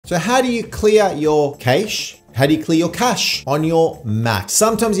So how do you clear your cache? How do you clear your cache on your Mac?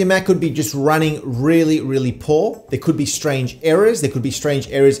 Sometimes your Mac could be just running really poor. There could be strange errors. There could be strange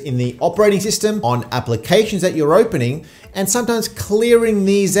errors in the operating system, on applications that you're opening, and sometimes clearing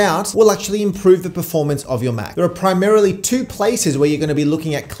these out will actually improve the performance of your Mac. There are primarily two places where you're going to be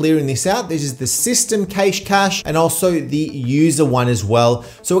looking at clearing this out. This is the system cache and also the user one as well.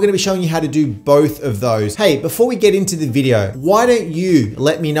 So we're going to be showing you how to do both of those. Hey, before we get into the video, why don't you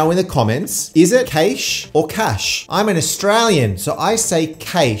let me know in the comments, is it cache or cache? I'm an Australian, so I say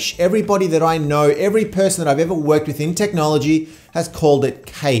cache. Everybody that I know, every person that I've ever worked with in technology has called it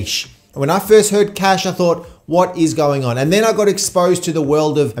cache. When I first heard cache, I thought, what is going on? And then I got exposed to the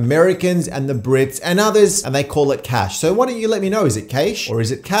world of Americans and the Brits and others, and they call it cache. So why don't you let me know, is it cache or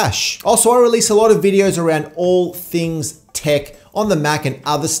is it cache? Also, I release a lot of videos around all things tech on the Mac and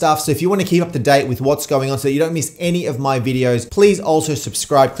other stuff. So if you want to keep up to date with what's going on so that you don't miss any of my videos, please also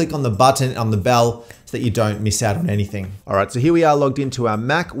subscribe, click on the button on the bell so that you don't miss out on anything. All right, so here we are logged into our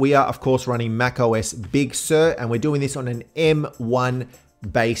Mac. We are of course running macOS Big Sur, and we're doing this on an M1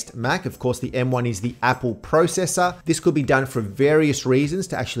 based Mac. Of course, the M1 is the Apple processor. This could be done for various reasons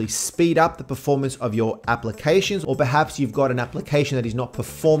to actually speed up the performance of your applications, or perhaps you've got an application that is not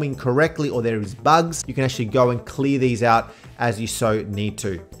performing correctly or there is bugs. You can actually go and clear these out as you so need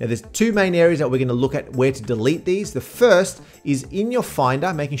to. Now, there's two main areas that we're going to look at where to delete these. The first is in your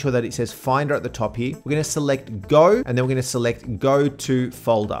Finder, making sure that it says Finder at the top here. We're going to select Go, and then we're going to select Go to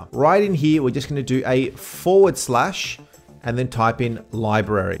Folder. Right in here, we're just going to do a / and then type in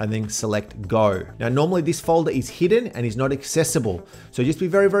library and then select Go. Now, normally this folder is hidden and is not accessible. So just be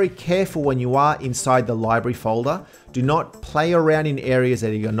very careful when you are inside the library folder. Do not play around in areas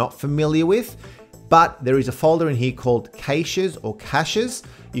that you're not familiar with, but there is a folder in here called caches or caches.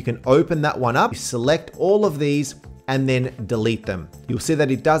 You can open that one up, select all of these, and then delete them. You'll see that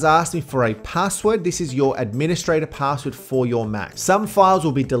it does ask me for a password. This is your administrator password for your Mac. Some files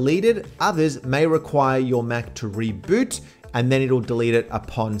will be deleted, others may require your Mac to reboot, and then it'll delete it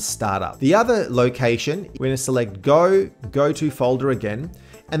upon startup. The other location, we're gonna select Go to Folder again,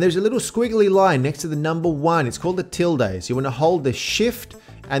 and there's a little squiggly line next to the number 1. It's called the tilde. So you wanna hold the Shift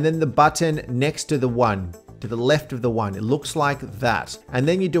and then the button next to the 1. To the left of the 1. It looks like that. And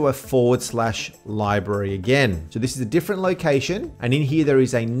then you do a / library again. So this is a different location. And in here, there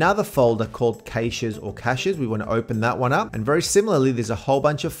is another folder called caches or caches. We want to open that one up. And very similarly, there's a whole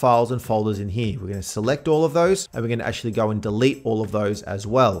bunch of files and folders in here. We're going to select all of those, and we're going to actually go and delete all of those as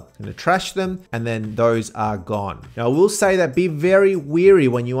well. I'm going to trash them, and then those are gone. Now, I will say that be very wary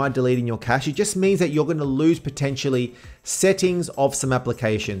when you are deleting your cache. It just means that you're going to lose potentially settings of some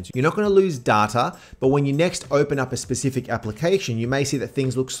applications. You're not going to lose data, but when you next open up a specific application, you may see that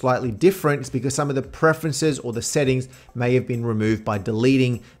things look slightly different. It's because some of the preferences or the settings may have been removed by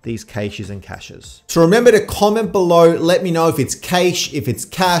deleting these caches and caches. So remember to comment below. Let me know if it's cache, if it's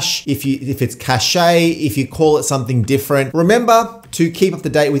cache, if it's cache, if you call it something different. Remember to keep up to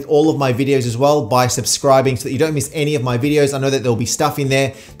date with all of my videos as well by subscribing so that you don't miss any of my videos. I know that there'll be stuff in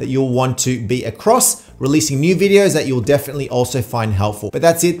there that you'll want to be across, releasing new videos that you'll definitely also find helpful. But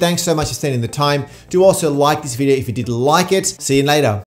that's it. Thanks so much for spending the time. Do also like this video if you did like it. See you later.